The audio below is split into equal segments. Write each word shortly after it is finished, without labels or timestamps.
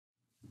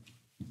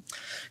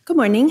Good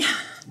morning.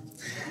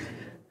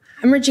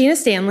 I'm Regina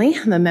Stanley.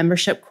 I'm a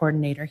membership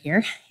coordinator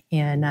here,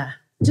 and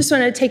just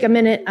want to take a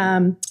minute.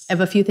 I have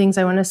a few things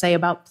I want to say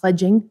about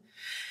pledging.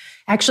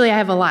 Actually, I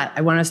have a lot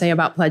I want to say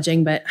about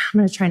pledging, but I'm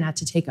going to try not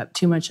to take up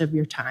too much of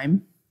your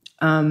time.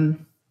 As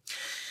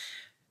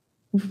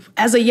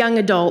a young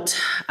adult,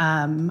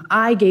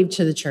 I gave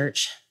to the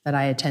church that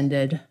I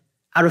attended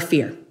out of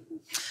fear.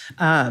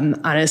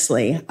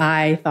 Honestly,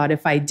 I thought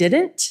if I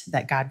didn't,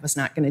 that God was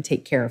not going to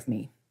take care of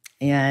me.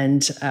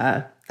 And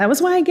that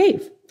was why I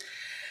gave.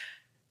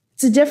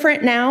 It's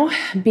different now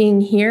being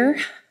here.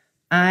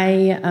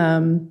 I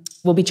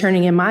will be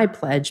turning in my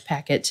pledge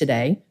packet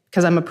today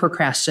because I'm a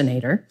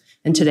procrastinator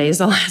and today is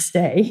the last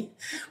day.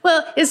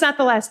 Well, it's not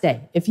the last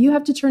day. If you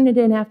have to turn it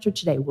in after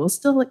today, we'll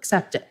still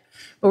accept it.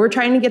 But we're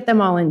trying to get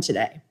them all in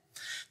today.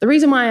 The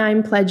reason why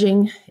I'm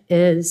pledging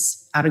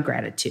is out of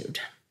gratitude.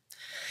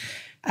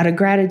 Out of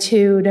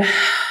gratitude,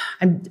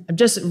 I'm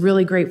just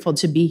really grateful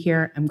to be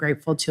here. I'm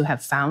grateful to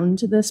have found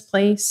this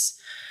place.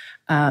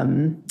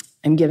 I'm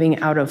giving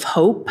out of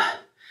hope.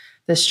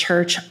 This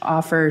church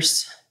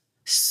offers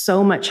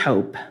so much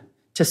hope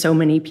to so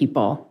many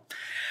people.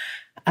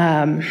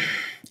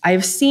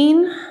 I've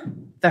seen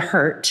the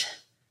hurt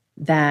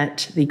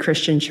that the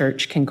Christian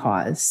church can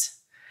cause.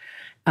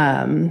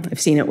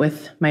 I've seen it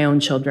with my own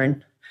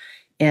children.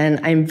 And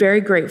I'm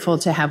very grateful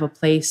to have a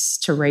place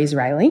to raise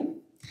Riley,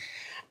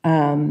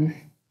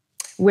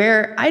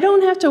 where I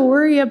don't have to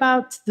worry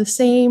about the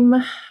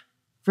same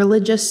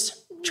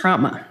religious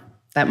trauma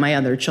that my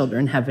other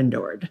children have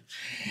endured.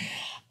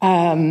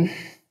 I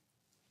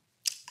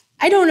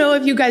don't know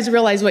if you guys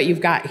realize what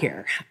you've got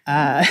here.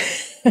 I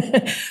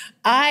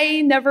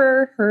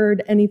never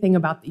heard anything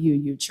about the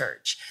UU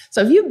Church.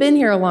 So if you've been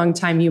here a long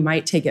time, you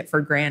might take it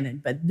for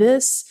granted, but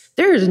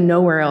there is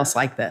nowhere else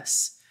like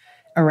this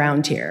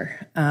around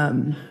here.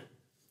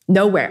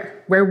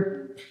 Nowhere.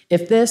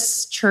 If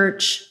this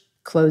church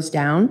closed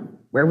down,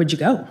 where would you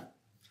go?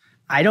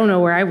 I don't know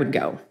where I would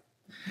go.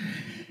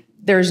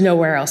 There's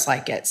nowhere else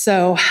like it.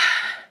 So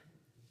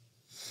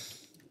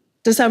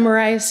to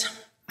summarize,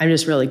 I'm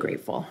just really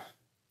grateful.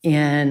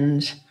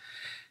 And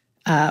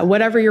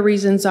whatever your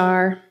reasons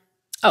are.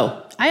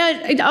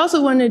 I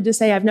also wanted to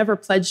say I've never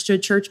pledged to a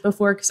church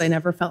before because I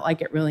never felt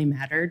like it really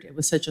mattered. It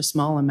was such a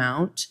small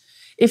amount.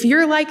 If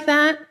you're like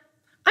that,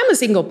 I'm a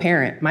single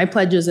parent. My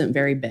pledge isn't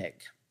very big.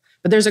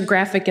 But there's a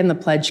graphic in the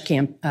pledge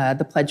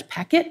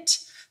packet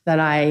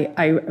that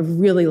I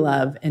really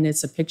love, and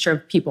it's a picture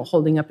of people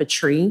holding up a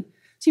tree.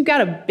 So you've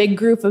got a big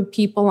group of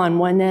people on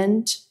one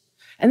end,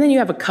 and then you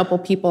have a couple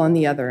people on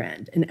the other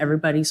end, and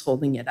everybody's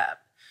holding it up.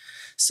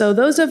 So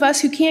those of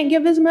us who can't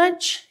give as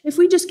much, if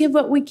we just give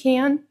what we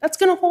can, that's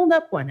going to hold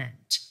up one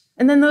end.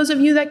 And then those of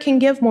you that can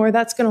give more,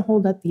 that's going to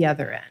hold up the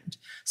other end.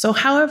 So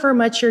however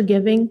much you're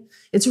giving,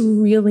 it's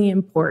really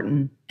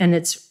important, and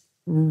it's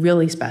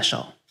really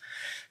special.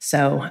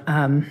 So,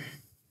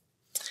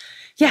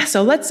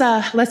 so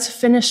let's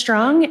finish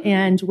strong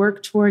and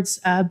work towards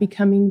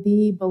becoming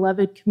the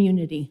beloved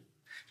community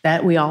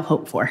that we all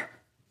hope for.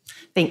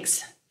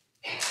 Thanks.